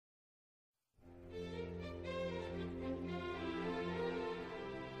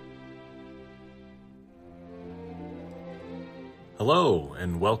Hello,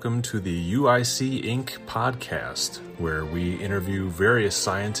 and welcome to the UIC Inc. podcast, where we interview various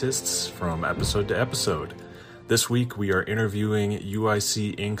scientists from episode to episode. This week, we are interviewing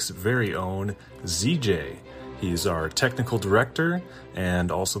UIC Inc.'s very own ZJ. He's our technical director and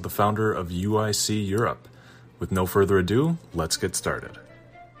also the founder of UIC Europe. With no further ado, let's get started.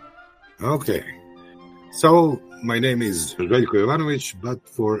 Okay. So, my name is Željko Jovanović, but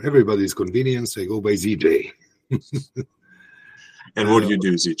for everybody's convenience, I go by ZJ. And what do you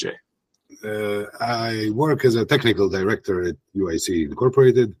do, ZJ? I work as a technical director at UIC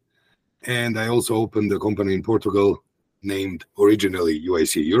Incorporated, and I also opened a company in Portugal named originally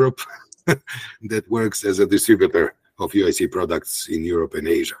UIC Europe that works as a distributor of UIC products in Europe and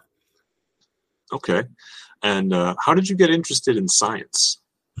Asia. Okay. And how did you get interested in science?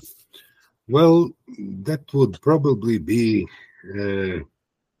 Well, that would probably be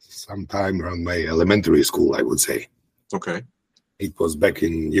sometime around my elementary school, I would say. Okay. It was back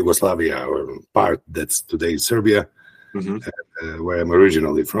in Yugoslavia, or part that's today Serbia, where I'm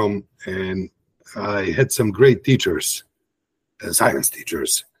originally from. And I had some great teachers, science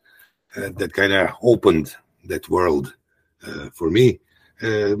teachers, that kind of opened that world for me,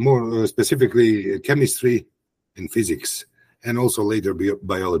 more specifically chemistry and physics, and also later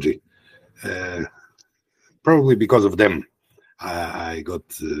biology. Probably because of them, I got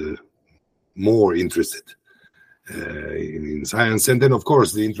more interested in science. And then, of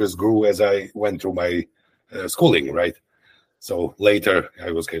course, the interest grew as I went through my schooling, right? So later,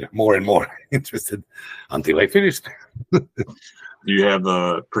 I was kind of more and more interested until I finished. Do you have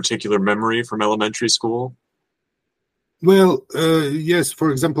a particular memory from elementary school? Well, yes.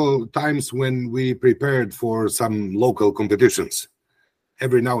 For example, times when we prepared for some local competitions.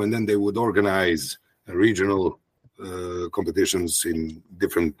 Every now and then they would organize regional competitions in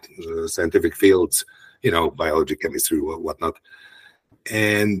different scientific fields, biology, chemistry, whatnot.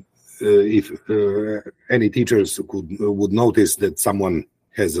 And if any teachers would notice that someone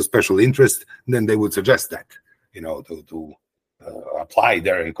has a special interest, then they would suggest that, to apply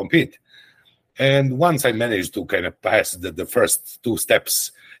there and compete. And once I managed to kind of pass the first two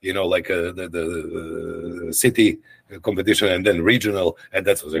steps, like the city competition and then regional, and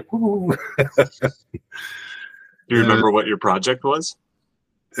that was like, woo. Do you remember what your project was?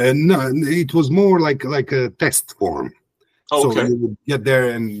 No, it was more like a test form. Oh, okay. So you would get there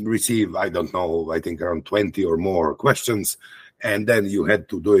and receive, I don't know, I think around 20 or more questions, and then you had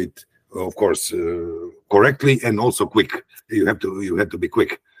to do it, of course, correctly and also quick. You had to be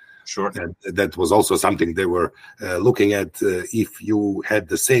quick. Sure. And that was also something they were looking at. If you had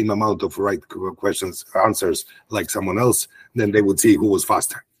the same amount of right answers like someone else, then they would see who was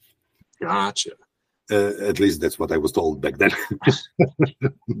faster. Gotcha. At least that's what I was told back then.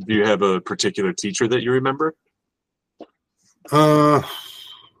 Do you have a particular teacher that you remember? Well,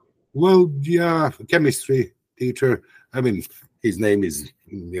 yeah, chemistry teacher. I mean, his name is,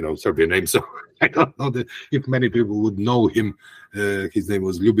 Serbian name, so I don't know if many people would know him. His name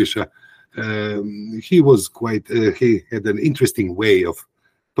was Ljubisha. He was he had an interesting way of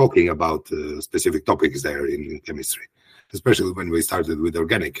talking about specific topics there in chemistry, especially when we started with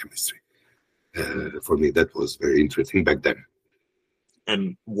organic chemistry. For me, that was very interesting back then.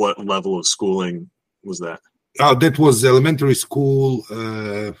 And what level of schooling was that? That was elementary school,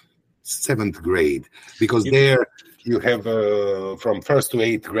 7th grade, because there you have from 1st to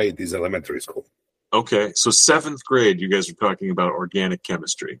 8th grade is elementary school. Okay, so 7th grade, you guys are talking about organic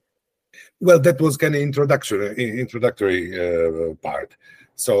chemistry. Well, that was kind of introductory part.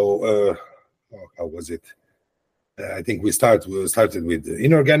 So how was it? I think we started with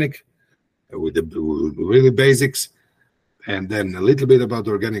inorganic, with the really basics, and then a little bit about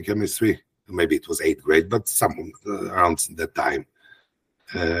organic chemistry. Maybe it was 8th grade, but some around that time.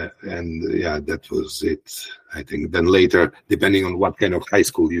 And yeah, that was it. I think then later, depending on what kind of high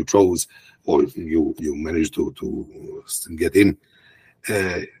school you chose or you managed to get in,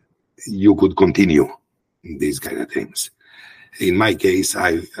 you could continue these kind of things. In my case,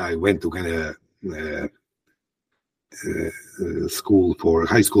 I went to kind of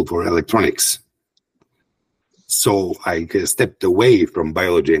high school for electronics. So I stepped away from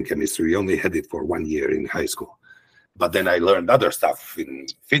biology and chemistry. We only had it for 1 year in high school. But then I learned other stuff in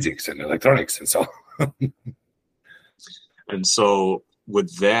physics and electronics and so. And so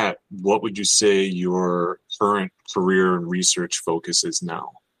with that, what would you say your current career and research focus is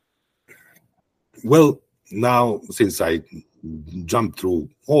now? Well, now, since I jumped through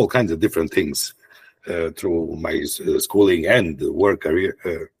all kinds of different things through my schooling and work career,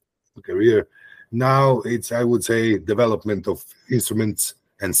 now it's, I would say, development of instruments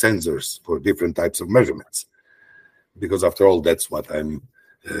and sensors for different types of measurements. because after all, that's what I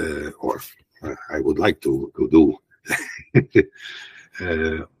would like to do.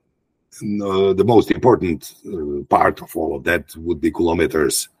 No, the most important part of all of that would be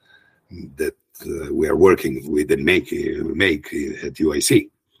kilometers that we are working with and make at UIC,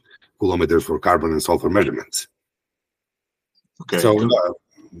 kilometers for carbon and sulfur measurements. Okay. So,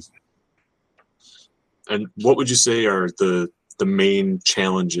 and what would you say are the main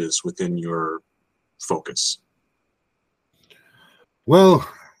challenges within your focus? Well,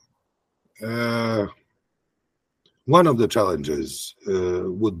 one of the challenges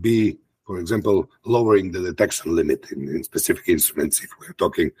would be, for example, lowering the detection limit in specific instruments. If we're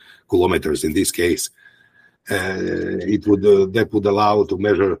talking kilometers in this case, that would allow to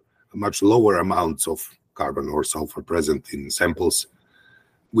measure much lower amounts of carbon or sulfur present in samples,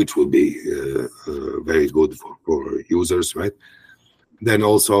 which would be very good for users, right? Then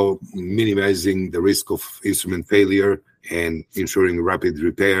also minimizing the risk of instrument failure and ensuring rapid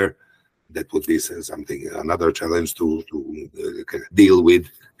repair. That would be another challenge to deal with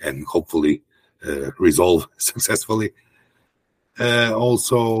and hopefully resolve successfully.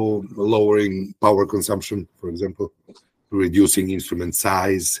 Also lowering power consumption, for example, reducing instrument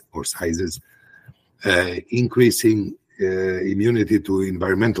size or sizes, increasing immunity to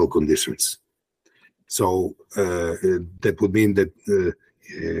environmental conditions. So that would mean that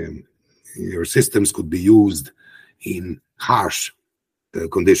your systems could be used in harsh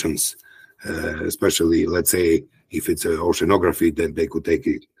conditions, especially, let's say, if it's oceanography, then they could take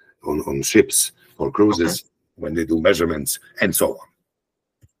it on ships or cruises when they do measurements and so on.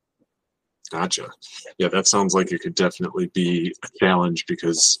 Gotcha. Yeah, that sounds like it could definitely be a challenge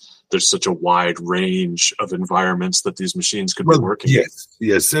because there's such a wide range of environments that these machines could be working in.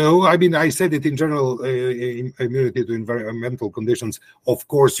 Yes. So, I mean, I said it in general, immunity to environmental conditions. Of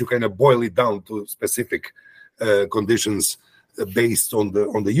course, you kind of boil it down to specific conditions based on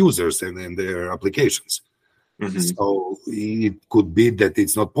the users and their applications. Mm-hmm. So it could be that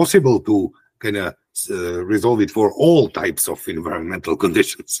it's not possible to kind of resolve it for all types of environmental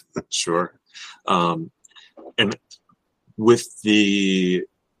conditions. Sure. And with the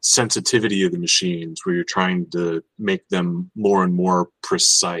sensitivity of the machines, where you're trying to make them more and more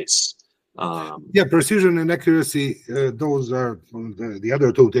precise. Precision and accuracy, those are the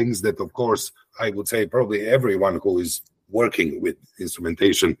other two things that, of course, I would say probably everyone who is working with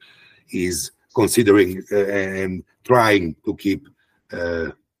instrumentation is considering and trying to keep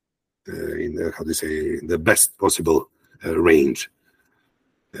in the best possible range.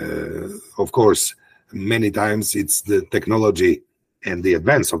 Of course, many times it's the technology and the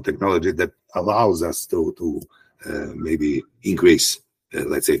advance of technology that allows us to maybe increase,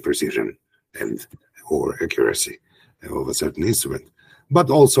 let's say, precision and or accuracy of a certain instrument. But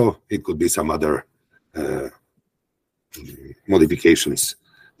also it could be some other modifications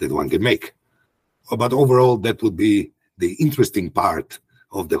that one can make. But overall, that would be the interesting part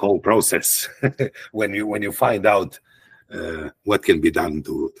of the whole process when you find out what can be done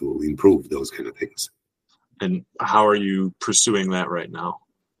to improve those kind of things. And how are you pursuing that right now?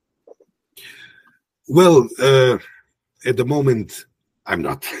 Well, at the moment, I'm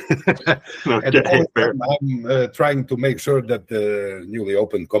not. At the moment, I'm trying to make sure that the newly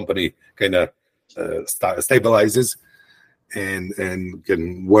opened company kind of stabilizes and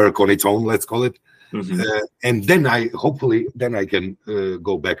can work on its own, let's call it. Mm-hmm. And then I can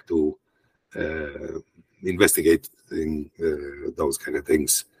go back to investigating those kind of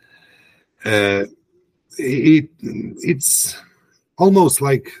things. It's almost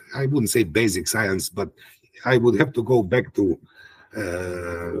like, I wouldn't say basic science, but I would have to go back to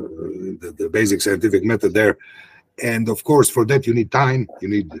the basic scientific method there. And of course, for that, you need time, you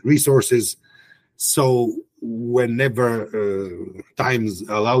need resources. So whenever time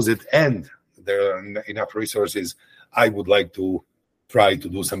allows it and there are enough resources, I would like to try to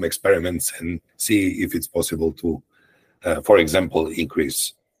do some experiments and see if it's possible to, for example,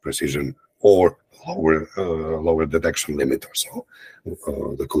 increase precision or lower detection limit or so,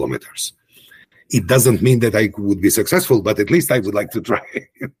 the kilometers. It doesn't mean that I would be successful, but at least I would like to try.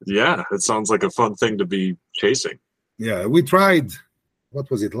 Yeah, it sounds like a fun thing to be chasing. Yeah, we tried, what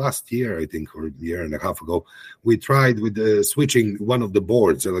was it, last year, I think, or a year and a half ago. We tried with switching one of the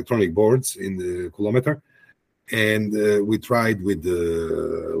boards, electronic boards in the kilometer. And we tried with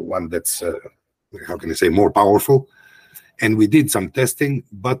the one that's, how can I say, more powerful. And we did some testing,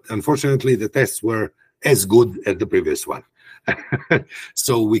 but unfortunately the tests were as good as the previous one.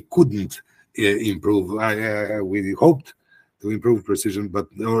 So we couldn't improve. We hoped to improve precision, to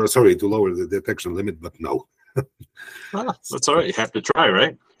lower the detection limit, but no. That's all right. You have to try,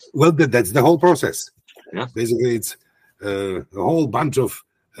 right? Well, that's the whole process. Yeah. Basically, it's a whole bunch of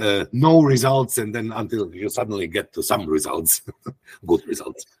no results, and then until you suddenly get to some results, good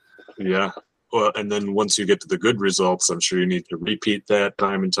results. Yeah. Well, and then once you get to the good results, I'm sure you need to repeat that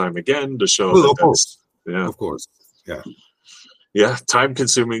time and time again to show that that's... Yeah. Of course. Yeah. Yeah. Time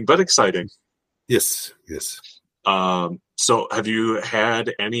consuming, but exciting. Yes. So have you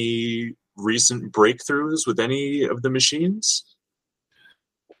had any recent breakthroughs with any of the machines?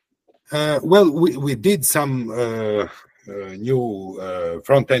 Well, we did some new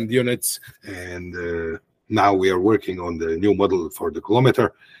front-end units, and now we are working on the new model for the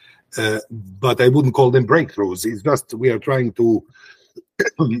kilometer. But I wouldn't call them breakthroughs. It's just we are trying to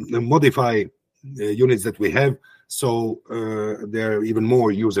modify units that we have so they're even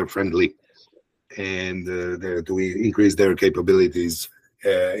more user-friendly, and to increase their capabilities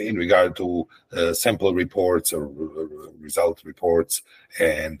in regard to sample reports or result reports,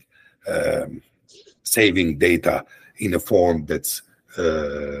 and saving data in a form that's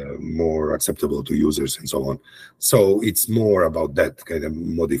more acceptable to users and so on. So it's more about that kind of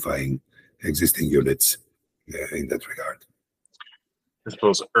modifying existing units in that regard. I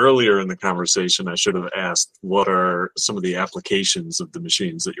suppose earlier in the conversation, I should have asked, what are some of the applications of the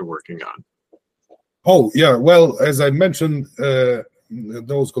machines that you're working on? Oh, yeah. Well, as I mentioned,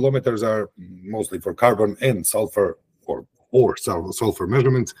 those kilometers are mostly for carbon and sulfur or sulfur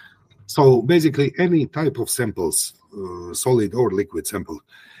measurements. So basically any type of samples, solid or liquid sample,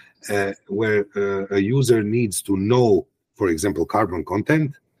 where a user needs to know, for example, carbon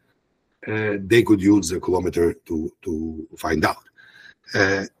content, they could use a kilometer to find out.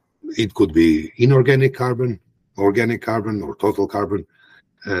 It could be inorganic carbon, organic carbon, or total carbon,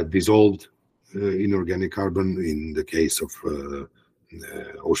 dissolved inorganic carbon in the case of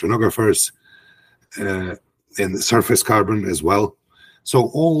oceanographers, and surface carbon as well.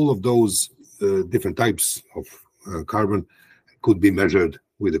 So all of those different types of carbon could be measured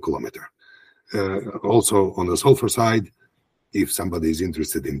with a kilometer. Also on the sulfur side, if somebody is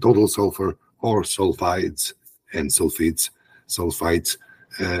interested in total sulfur or sulfides and sulfides,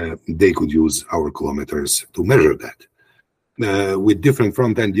 they could use our kilometers to measure that. With different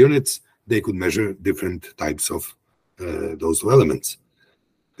front-end units, they could measure different types of those elements.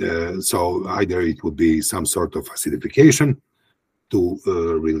 So either it would be some sort of acidification to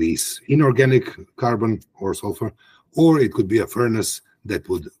release inorganic carbon or sulfur, or it could be a furnace that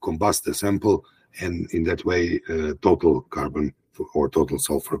would combust the sample, and in that way total carbon or total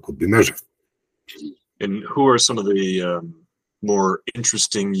sulfur could be measured. And who are some of the more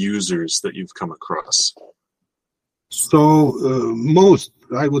interesting users that you've come across? So most,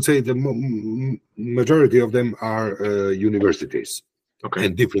 I would say the majority of them are universities. Okay.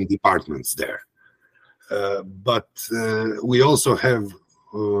 And different departments there. But we also have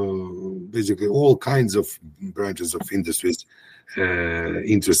basically all kinds of branches of industries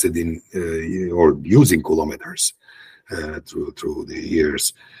interested in or using kilometers through the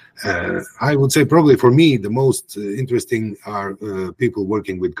years. I would say probably for me the most interesting are people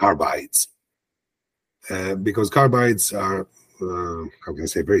working with carbides, because carbides are how can I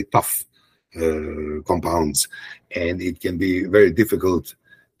say, very tough compounds, and it can be very difficult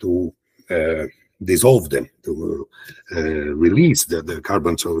to dissolve them, to release the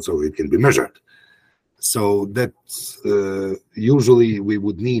carbon so it can be measured. So that usually we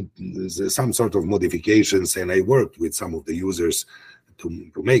would need some sort of modifications, and I worked with some of the users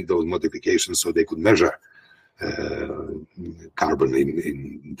to make those modifications so they could measure carbon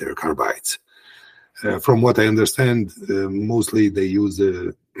in their carbides. From what I understand, mostly they use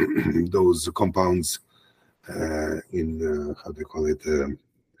those compounds in how do you call it,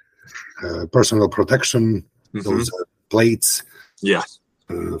 personal protection, those plates. Yeah.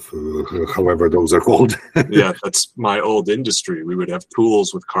 However those are called. Yeah, that's my old industry. We would have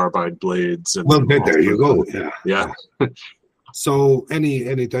tools with carbide blades. And well, there you go. Yeah. So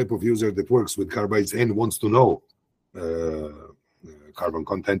any type of user that works with carbides and wants to know carbon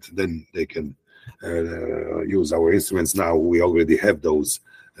content, then they can use our instruments. Now we already have those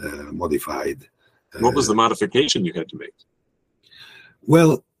modified. What was the modification you had to make?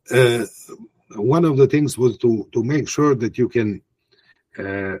 Well, one of the things was to make sure that you can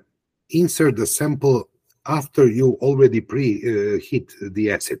insert the sample after you already pre-heat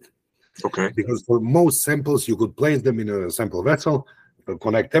the acid. Okay. Because for most samples, you could place them in a sample vessel,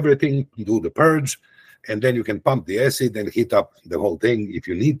 connect everything, do the purge, and then you can pump the acid and heat up the whole thing if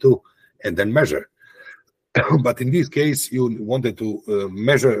you need to, and then measure. But in this case, you wanted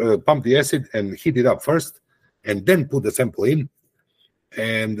to pump the acid and heat it up first, and then put the sample in,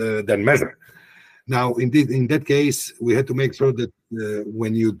 and then measure. Now, in that case, we had to make sure that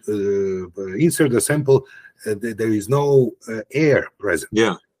when you insert the sample, there is no air present.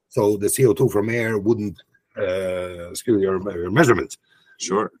 Yeah. So the CO2 from air wouldn't skew your measurements.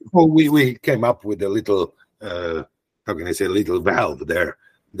 Sure. So we came up with a little, how can I say, a little valve there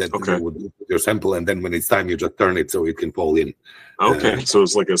that you would put your sample, and then when it's time, you just turn it so it can fall in. Okay. So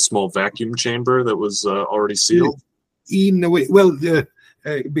it's like a small vacuum chamber that was already sealed? In a way, well,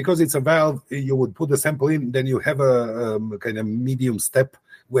 because it's a valve, you would put the sample in, then you have a kind of medium step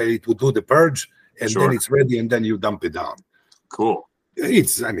where it would do the purge, and then it's ready, and then you dump it down. Cool.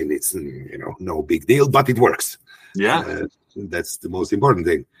 It's no big deal, but it works. Yeah. That's the most important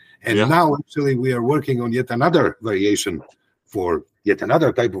thing. And now, actually, we are working on yet another variation for yet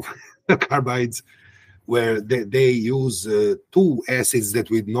another type of carbides, where they use two acids that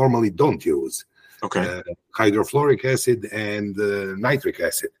we normally don't use. Okay. Hydrofluoric acid and nitric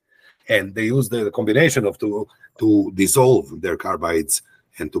acid. And they use the combination of two to dissolve their carbides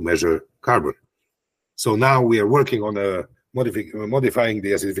and to measure carbon. So now we are working on modifying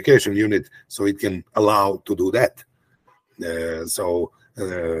the acidification unit so it can allow to do that.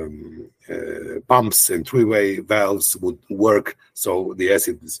 Pumps and three-way valves would work so the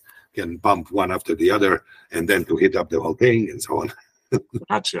acids can pump one after the other and then to heat up the whole thing and so on.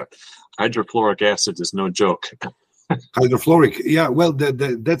 Gotcha. Hydrofluoric acid is no joke. Hydrofluoric, yeah, well,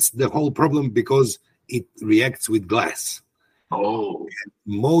 that's the whole problem because it reacts with glass. Oh.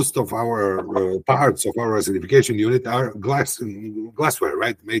 Most of our parts of our acidification unit are glassware,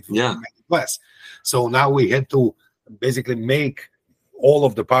 right? Made from glass. So now we had to basically make all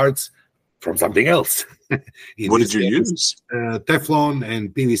of the parts from something else. What did you use? Teflon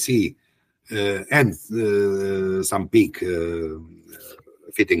and PVC and some PEEK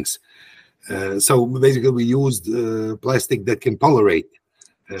fittings. So basically we used plastic that can tolerate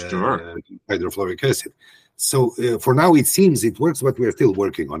hydrofluoric acid. So for now it seems it works, but we're still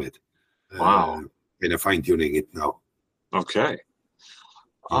working on it. Wow. And fine-tuning it now. Okay.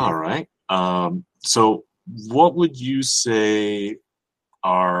 All right. So what would you say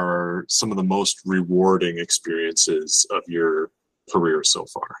are some of the most rewarding experiences of your career so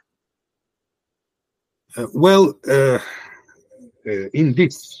far? In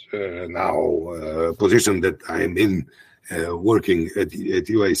this now position that I'm in, working at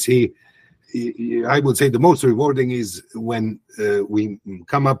UIC, I would say the most rewarding is when we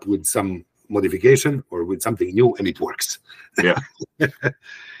come up with some modification or with something new and it works. Yeah.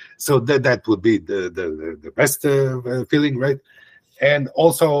 So that would be the best feeling, right? And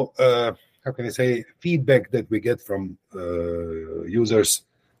also, how can I say, feedback that we get from users,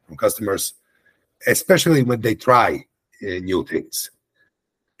 from customers, especially when they try new things.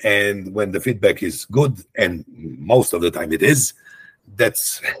 And when the feedback is good, and most of the time it is,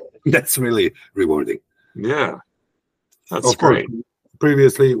 that's really rewarding. Yeah, that's great.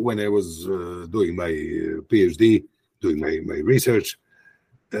 Previously, when I was doing my PhD, doing my research,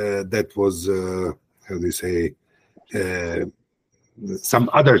 that was, how do you say, some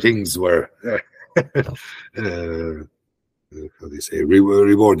other things were, how do you say,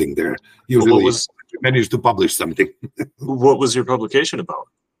 rewarding there. Usually, you managed to publish something. What was your publication about?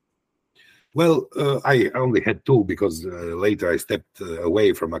 Well, I only had two because later I stepped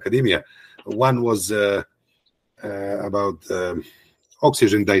away from academia. One was about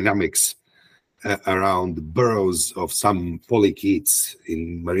oxygen dynamics around burrows of some polychaetes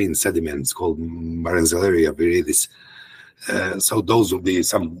in marine sediments called Maranzellaria viridis. So those would be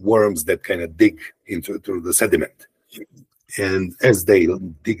some worms that kind of dig into the sediment. And as they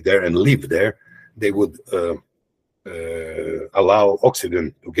dig there and live there, they would allow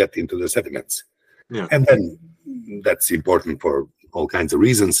oxygen to get into the sediments. Yeah. And then that's important for all kinds of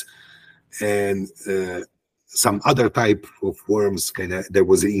reasons. And some other type of worms, there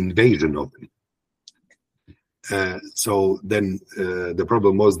was an invasion of them. So then the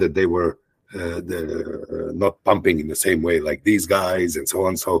problem was that they were not pumping in the same way like these guys and so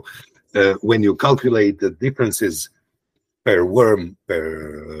on. So when you calculate the differences per worm,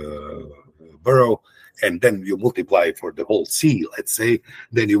 per burrow, and then you multiply for the whole sea, let's say,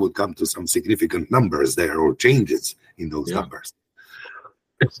 then you would come to some significant numbers there or changes in those numbers.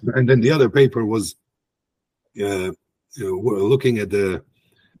 And then the other paper was looking at the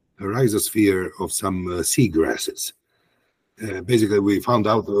rhizosphere of some seagrasses. Basically, we found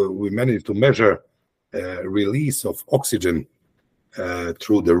out, we managed to measure release of oxygen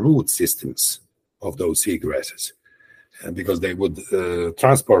through the root systems of those seagrasses. Because they would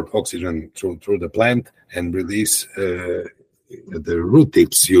transport oxygen through the plant and release the root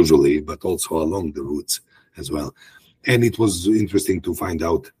tips usually, but also along the roots as well. And it was interesting to find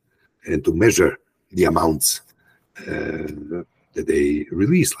out and to measure the amounts that they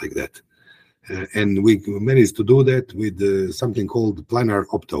release like that. And we managed to do that with something called planar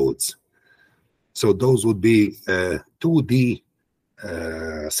optodes. So those would be 2D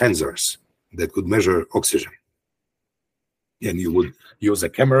sensors that could measure oxygen. And you would use a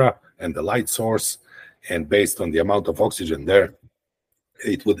camera and the light source, and based on the amount of oxygen there,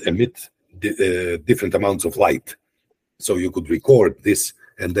 it would emit different amounts of light. So you could record this,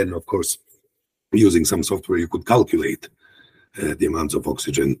 and then, of course, using some software, you could calculate the amounts of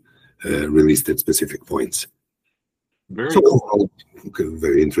oxygen released at specific points. Very cool.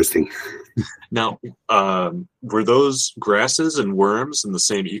 Very interesting. Now, were those grasses and worms in the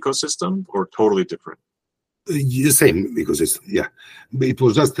same ecosystem or totally different? The same ecosystem, yeah. It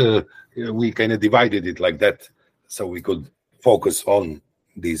was just we kind of divided it like that, so we could focus on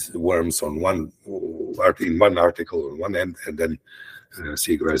these worms on in one article on one end, and then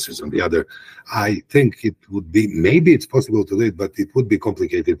seagrasses on the other. I think it would be, maybe it's possible to do it, but it would be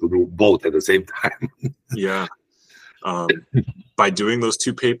complicated to do both at the same time. Yeah. By doing those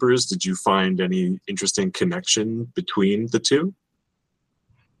two papers, did you find any interesting connection between the two?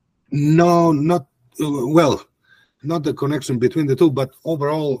 No, not the connection between the two, but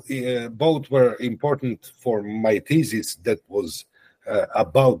overall, both were important for my thesis that was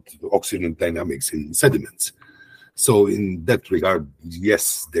about oxygen dynamics in sediments. So in that regard,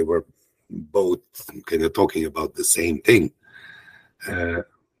 yes, they were both kind of talking about the same thing.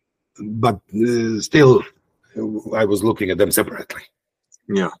 But still, I was looking at them separately.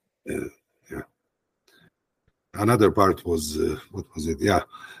 Yeah. Another part was, what was it? Yeah.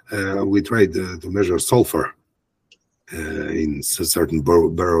 We tried to measure sulfur in certain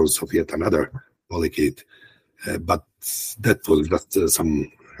burrows of yet another polychaete. But that was just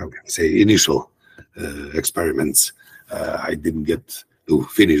some, how can I say, initial experiments. I didn't get to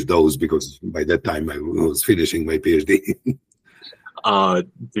finish those because by that time I was finishing my PhD. Do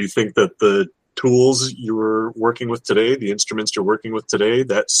you think that the tools you were working with today, the instruments you're working with today,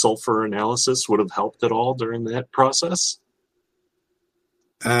 that sulfur analysis would have helped at all during that process?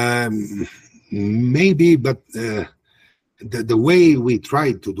 Maybe, but the way we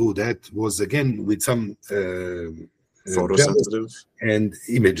tried to do that was, again, with some photosensitive and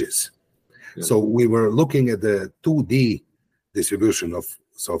images. Yeah. So we were looking at the 2D distribution of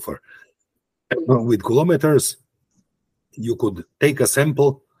sulfur. With coulometers, you could take a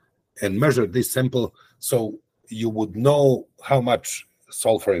sample and measure this sample, so you would know how much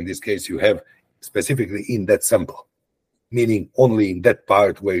sulfur, in this case, you have specifically in that sample, meaning only in that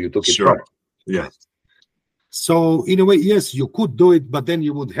part where you took it from. Yeah. So in a way, yes, you could do it, but then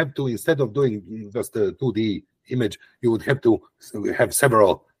you would have to, instead of doing just a 2D image, you would have to have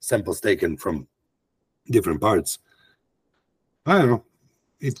several samples taken from different parts. I don't know.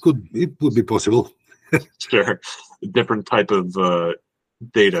 It would be possible. Sure. Different type of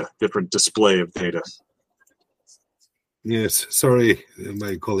data, different display of data. Yes. Sorry,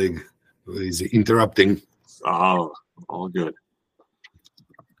 my colleague is interrupting. Oh, all good.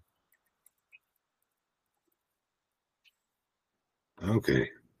 Okay.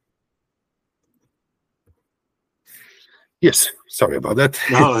 Yes, sorry about that.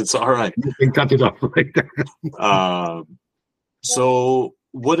 No, it's all right. You can cut it off right there. So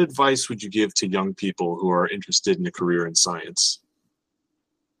what advice would you give to young people who are interested in a career in science?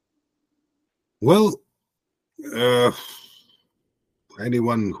 Well,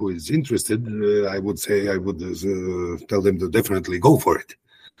 anyone who is interested, I would say I would tell them to definitely go for it.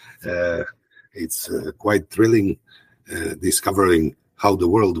 It's quite thrilling discovering how the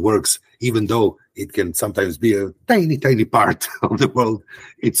world works, even though it can sometimes be a tiny, tiny part of the world.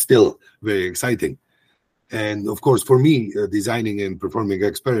 It's still very exciting. And of course, for me, designing and performing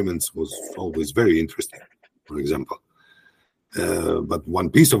experiments was always very interesting, for example. But one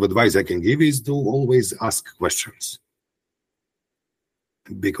piece of advice I can give is to always ask questions.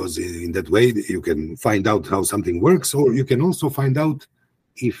 Because in that way, you can find out how something works, or you can also find out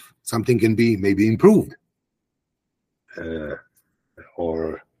if something can be maybe improved.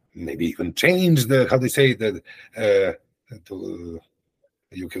 Or maybe even change you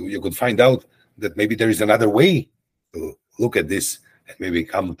could find out that maybe there is another way to look at this and maybe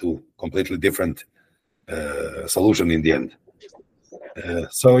come to completely different solution in the end.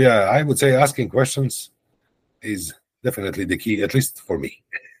 So yeah, I would say asking questions is definitely the key, at least for me.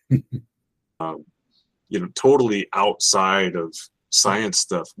 Totally outside of science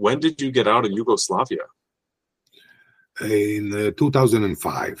stuff. When did you get out of Yugoslavia? In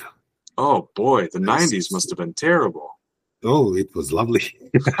 2005. Oh boy, the 90s must have been terrible. Oh, it was lovely.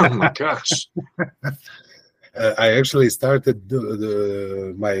 Oh my gosh. I actually started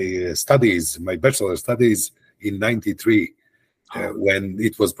my bachelor studies in 93. when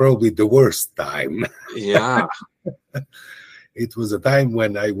it was probably the worst time. Yeah. It was a time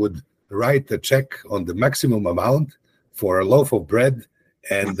when I would write a check on the maximum amount for a loaf of bread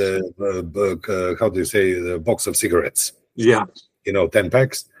and how do you say, the box of cigarettes. Yeah. 10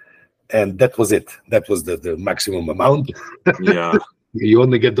 packs. And that was it. That was the maximum amount. Yeah. You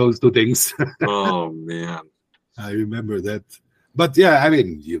only get those two things. Oh, man. I remember that. But yeah, I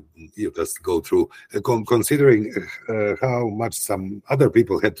mean, you just go through, considering how much some other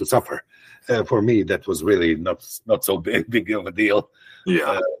people had to suffer. For me, that was really not so big of a deal.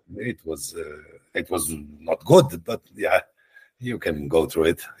 Yeah, it was not good, but yeah, you can go through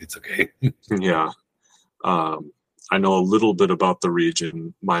it. It's okay. Yeah. I know a little bit about the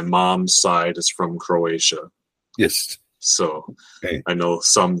region. My mom's side is from Croatia. Yes. So okay. I know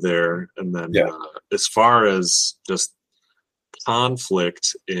some there. And then as far as just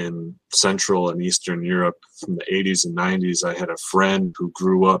conflict in Central and Eastern Europe from the 80s and 90s, I had a friend who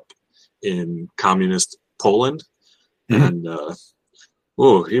grew up in communist Poland. Mm-hmm.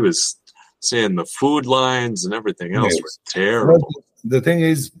 And he was saying the food lines and everything else were terrible. Well, the thing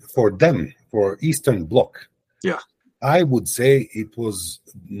is, for them, for Eastern Bloc, I would say it was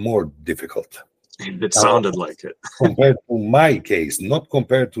more difficult. It sounded like it. Compared to my case, not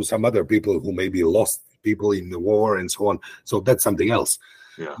compared to some other people who maybe lost people in the war and so on. So that's something else.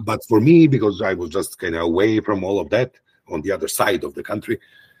 Yeah. But for me, because I was just kind of away from all of that on the other side of the country,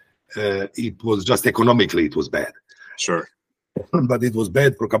 it was just economically, it was bad. Sure. But it was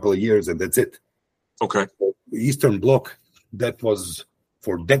bad for a couple of years and that's it. Okay. Eastern Bloc, that was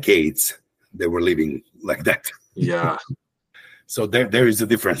for decades, they were living like that. Yeah. So there is a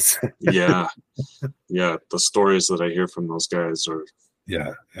difference. Yeah. The stories that I hear from those guys are.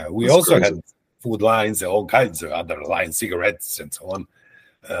 Yeah. We also crazy. Had food lines, all kinds of other lines, cigarettes and so on.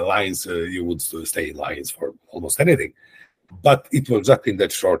 Lines, you would stay in lines for almost anything. But it was just in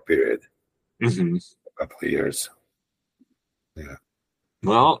that short period. Mm-hmm. A couple of years. Yeah.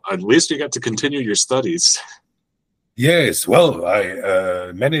 Well, at least you got to continue your studies. Yes. Well,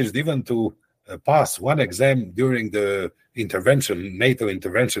 I managed even to pass one exam during the NATO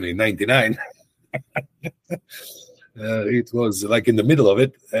intervention in 1999. It was like in the middle of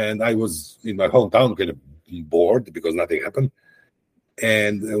it, and I was in my hometown kind of bored because nothing happened.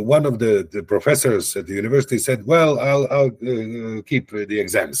 And one of the professors at the university said, well, I'll keep the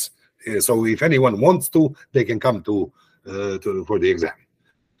exams. So if anyone wants to, they can come to for the exam.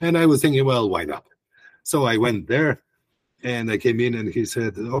 And I was thinking, well, why not? So I went there. And I came in and he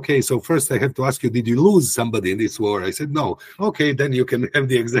said, okay, so first I have to ask you, did you lose somebody in this war? I said, no. Okay, then you can have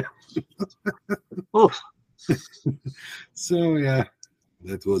the exam. Oh. So, yeah,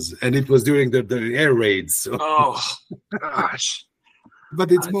 that was, and it was during the air raids. So. Oh, gosh.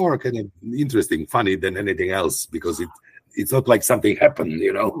 But it's more kind of interesting, funny than anything else because it's not like something happened,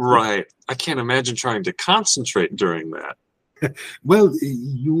 Right. I can't imagine trying to concentrate during that. Well,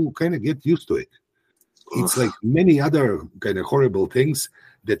 you kind of get used to it. It's like many other kind of horrible things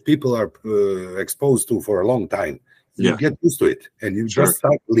that people are exposed to for a long time. You get used to it, and you just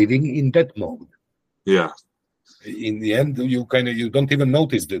start living in that mode. Yeah. In the end, you don't even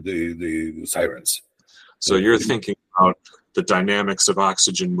notice the sirens. So you're thinking about the dynamics of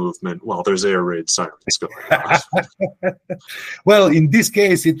oxygen movement while there's air raid sirens going on. Well, in this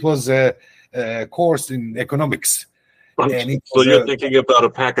case, it was a course in economics. So you're thinking about a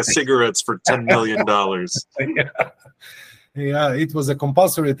pack of cigarettes for $10 million. Yeah, it was a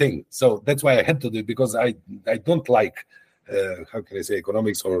compulsory thing. So that's why I had to do it, because I don't like, how can I say,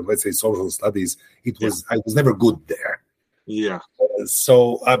 economics or let's say social studies. I was never good there. Yeah.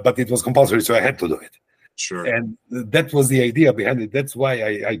 But it was compulsory, so I had to do it. Sure. And that was the idea behind it. That's why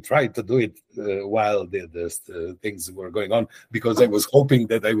I tried to do it while the things were going on, because I was hoping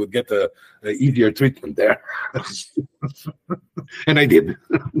that I would get a easier treatment there. And I did.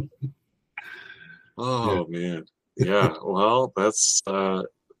 Oh, man. Yeah. Well, that's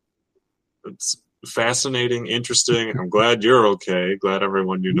it's fascinating, interesting. I'm glad you're okay. Glad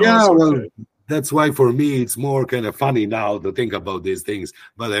everyone you know is okay. Well, that's why for me it's more kind of funny now to think about these things.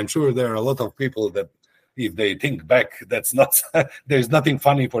 But I'm sure there are a lot of people that, if they think back, that's not. There's nothing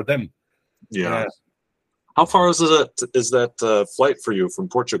funny for them. Yeah. How far is that flight for you from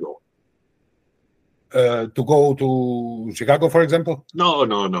Portugal? To go to Chicago, for example?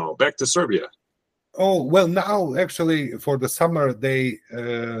 No. Back to Serbia. Oh, well, now actually for the summer they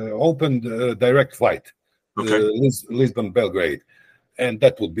opened a direct flight, Lisbon, Belgrade, and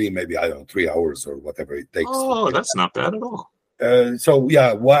that would be maybe 3 hours or whatever it takes. Oh, that's not bad at all. So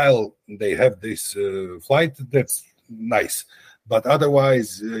yeah, while they have this flight, that's nice. But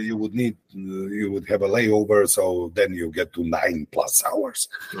otherwise, you would have a layover, so then you get to 9+ hours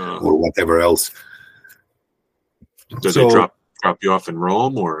or whatever else. Do they drop you off in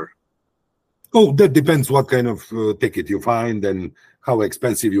Rome, or? Oh, that depends what kind of ticket you find and how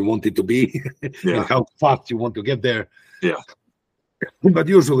expensive you want it to be and how fast you want to get there. Yeah. But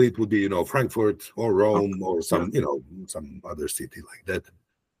usually it would be, Frankfurt or Rome or some other city like that.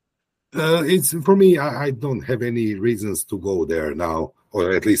 It's for me, I don't have any reasons to go there now,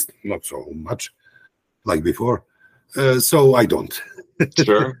 or at least not so much like before. So I don't.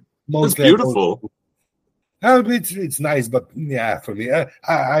 Sure. It's beautiful. It's nice, but for me,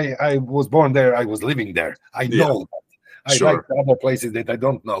 I was born there. I was living there. I know. I like other places that I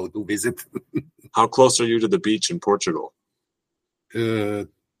don't know to visit. How close are you to the beach in Portugal? 10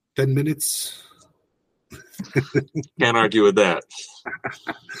 minutes. Can't argue with that.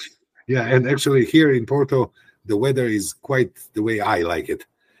 Yeah, and actually here in Porto, the weather is quite the way I like it.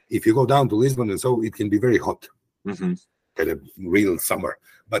 If you go down to Lisbon and so, it can be very hot, kind of real summer.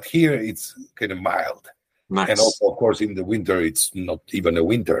 But here it's kind of mild. Nice. And also, of course, in the winter, it's not even a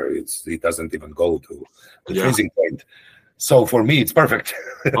winter. It doesn't even go to the freezing point. So for me, it's perfect.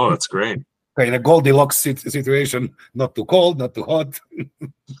 Oh, that's great. In a Goldilocks situation, not too cold, not too hot.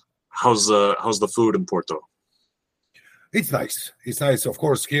 How's the food in Porto? It's nice. It's nice. Of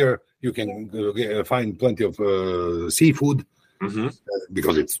course, here you can find plenty of seafood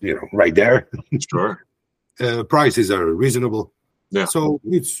because it's right there. Sure. Prices are reasonable. Yeah. So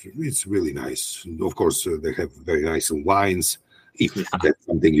it's really nice. Of course, they have very nice wines, if that's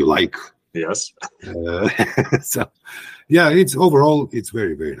something you like. Yes. So, it's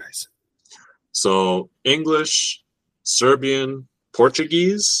very, very nice. So English, Serbian,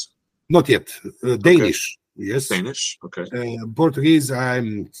 Portuguese? Not yet. Danish. Yes. Danish. Okay. Portuguese,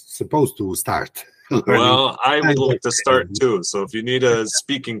 I'm supposed to start. Well, I would like to start too. So if you need a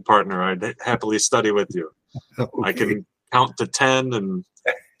speaking partner, I'd happily study with you. Okay. I can count to 10 and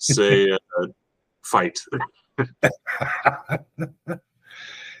say fight.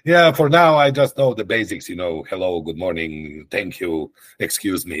 Yeah, for now I just know the basics, hello, good morning, thank you,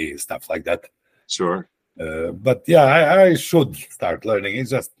 excuse me, stuff like that. Sure. But I should start learning. It's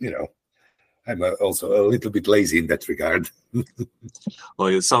just, I'm also a little bit lazy in that regard. Well,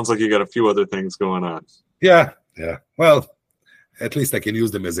 it sounds like you got a few other things going on. Yeah. Well, at least I can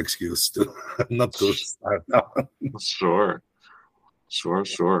use them as excuse to not to start now. Sure.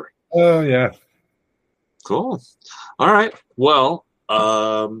 Oh, yeah. Cool. All right. Well,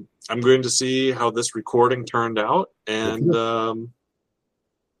 I'm going to see how this recording turned out, and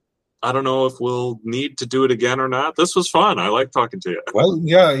I don't know if we'll need to do it again or not. This was fun. I like talking to you. Well,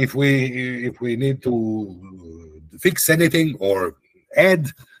 yeah, if we need to fix anything or add,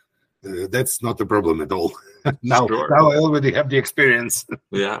 that's not a problem at all. Now I already have the experience.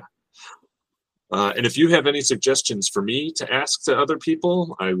 Yeah. And if you have any suggestions for me to ask to other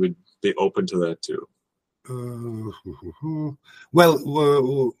people, I would be open to that too.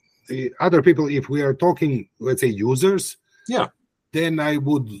 Well, other people, if we are talking, let's say users, then I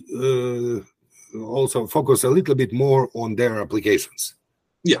would also focus a little bit more on their applications.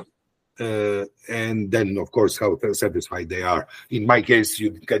 Yeah. And then, of course, how satisfied they are. In my case,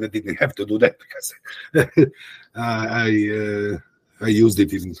 you kind of didn't have to do that because I used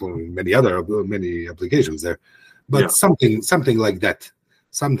it even for many applications there. But something like that,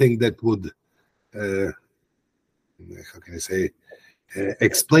 something that would, how can I say,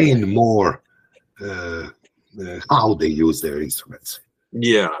 explain more how they use their instruments.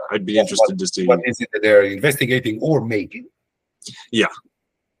 Yeah, I'd be interested to see. What is it that they're investigating or making? Yeah,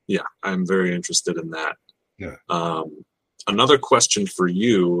 I'm very interested in that. Yeah. Another question for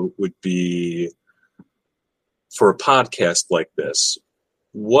you would be, for a podcast like this,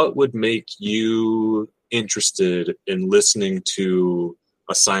 what would make you interested in listening to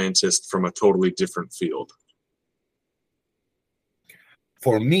a scientist from a totally different field?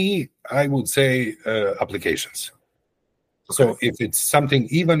 For me, I would say applications. Okay. So if it's something,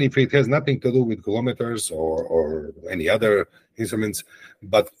 even if it has nothing to do with kilometers or any other instruments,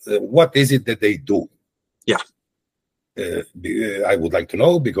 but what is it that they do? Yeah. I would like to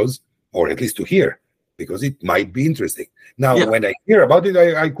know or at least to hear, because it might be interesting. Now, when I hear about it,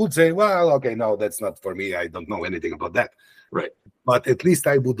 I could say, well, okay, no, that's not for me. I don't know anything about that. Right. But at least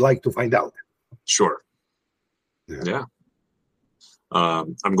I would like to find out. Sure. Yeah.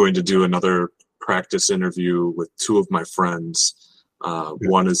 I'm going to do another practice interview with two of my friends.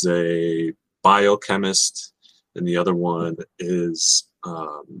 One is a biochemist, and the other one is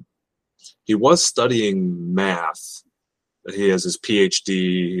he was studying math. He has his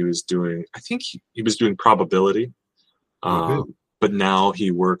PhD. He was doing, I think he was doing probability. But now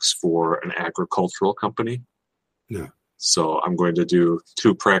he works for an agricultural company. Yeah. So I'm going to do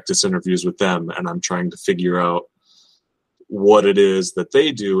 2 practice interviews with them, and I'm trying to figure out what it is that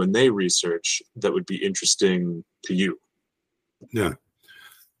they do and they research that would be interesting to you. Yeah.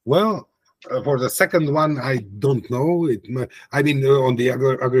 Well, for the second one, I don't know. On the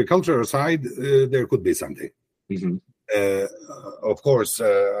agricultural side, there could be something. Mm-hmm. Of course,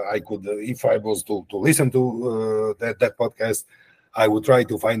 I could, if I was to listen to that podcast, I would try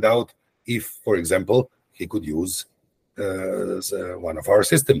to find out if, for example, he could use one of our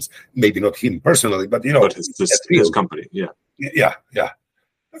systems. Maybe not him personally, but but his company. Yeah. Yeah.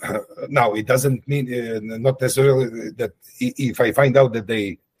 Now, it doesn't mean not necessarily that if I find out that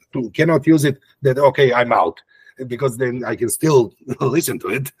they cannot use it, that okay, I'm out, because then I can still listen to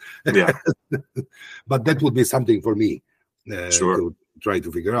it. Yeah. But that would be something for me sure. to try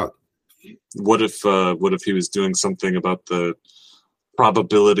to figure out. What if he was doing something about the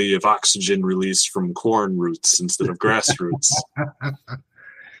probability of oxygen release from corn roots instead of grass roots?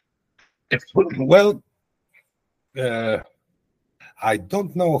 Well, I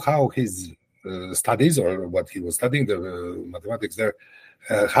don't know how his studies or what he was studying, the mathematics there,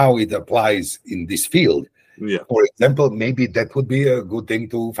 how it applies in this field. Yeah. For example, maybe that would be a good thing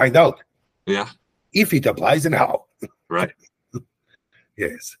to find out. Yeah. If it applies and how. Right.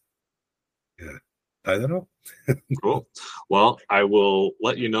 Yes. Yeah. I don't know. Cool. Well, I will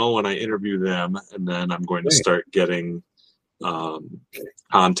let you know when I interview them, and then I'm going to start getting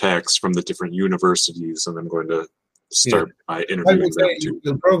contacts from the different universities, and I'm going to start by interviewing them too.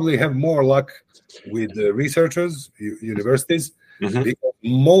 You'll probably have more luck with researchers, universities, because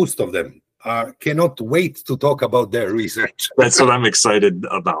most of them cannot wait to talk about their research. That's what I'm excited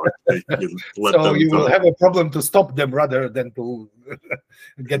about. You will have a problem to stop them rather than to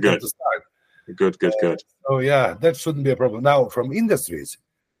get them to start. Good. So yeah, that shouldn't be a problem. Now, from industries,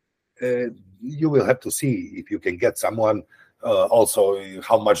 you will have to see if you can get someone also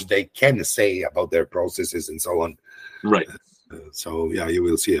how much they can say about their processes and so on. Right. So yeah, you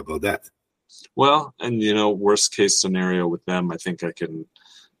will see about that. Well, and worst case scenario with them, I think I can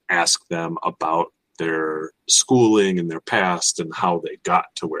ask them about their schooling and their past and how they got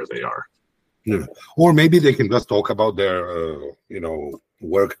to where they are. Yeah. Or maybe they can just talk about their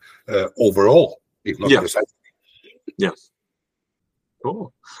work overall, if not precisely. Yeah.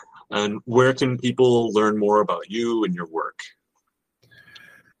 Cool. And where can people learn more about you and your work?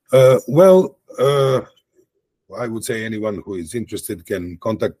 I would say anyone who is interested can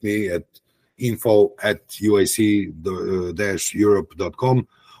contact me at info@uic-europe.com,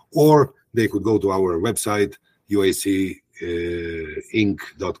 or they could go to our website,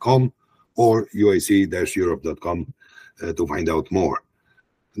 uicinc.com or uic-europe.com to find out more.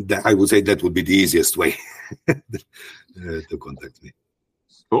 I would say that would be the easiest way to contact me.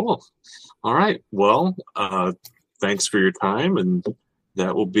 Cool. All right. Well, thanks for your time, and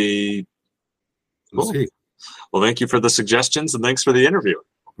that will be cool. We'll see. Well, thank you for the suggestions, and thanks for the interview.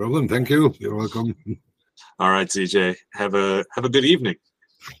 No problem. Thank you. You're welcome. All right, CJ. Have a good evening.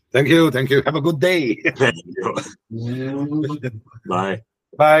 Thank you. Have a good day. Thank you. Bye.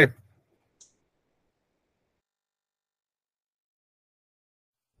 Bye.